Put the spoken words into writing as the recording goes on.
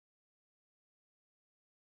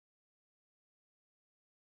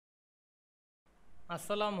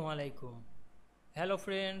Assalamu Walaikum. Hello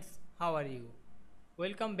friends, how are you?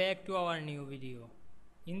 Welcome back to our new video.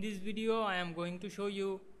 In this video I am going to show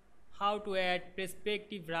you how to add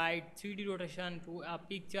perspective right 3D rotation to a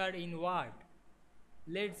picture in Word.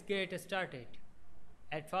 Let's get started.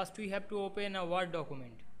 At first we have to open a Word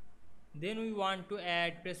document. Then we want to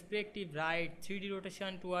add perspective right 3D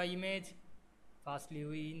rotation to our image. Firstly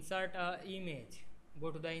we insert a image.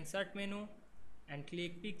 Go to the insert menu and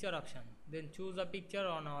click picture option, then choose a picture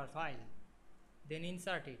on our file, then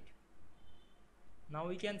insert it. Now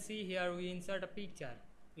we can see here we insert a picture.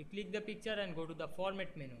 We click the picture and go to the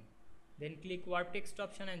format menu, then click warp text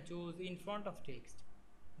option and choose in front of text,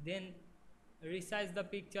 then resize the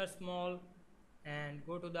picture small and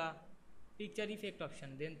go to the picture effect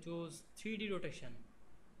option, then choose 3D rotation.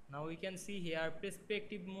 Now we can see here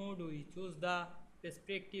perspective mode, we choose the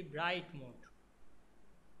perspective right mode.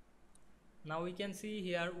 Now we can see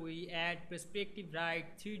here we add perspective right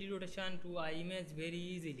 3D rotation to our image very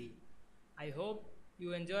easily. I hope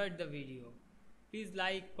you enjoyed the video. Please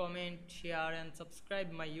like, comment, share and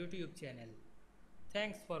subscribe my YouTube channel.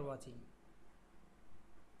 Thanks for watching.